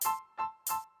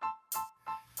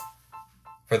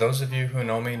For those of you who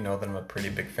know me, know that I'm a pretty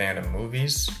big fan of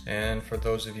movies, and for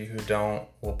those of you who don't,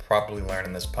 will probably learn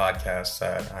in this podcast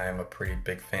that I am a pretty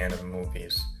big fan of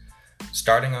movies.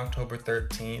 Starting October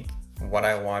 13th, What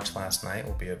I Watched Last Night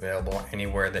will be available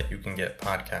anywhere that you can get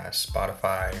podcasts.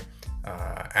 Spotify,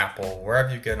 Apple,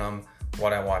 wherever you get them,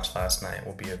 What I Watched Last Night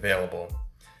will be available.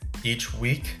 Each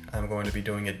week, I'm going to be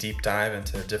doing a deep dive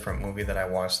into a different movie that I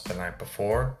watched the night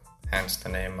before, hence the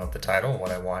name of the title,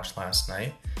 What I Watched Last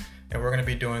Night. And we're going to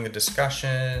be doing a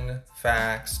discussion,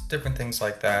 facts, different things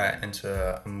like that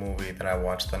into a movie that I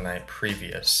watched the night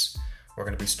previous. We're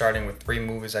going to be starting with 3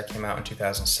 movies that came out in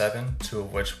 2007, 2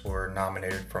 of which were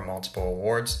nominated for multiple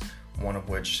awards, 1 of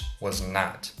which was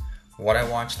not. What I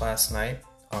Watched Last Night,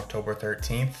 October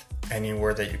 13th,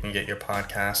 anywhere that you can get your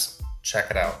podcasts,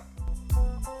 check it out.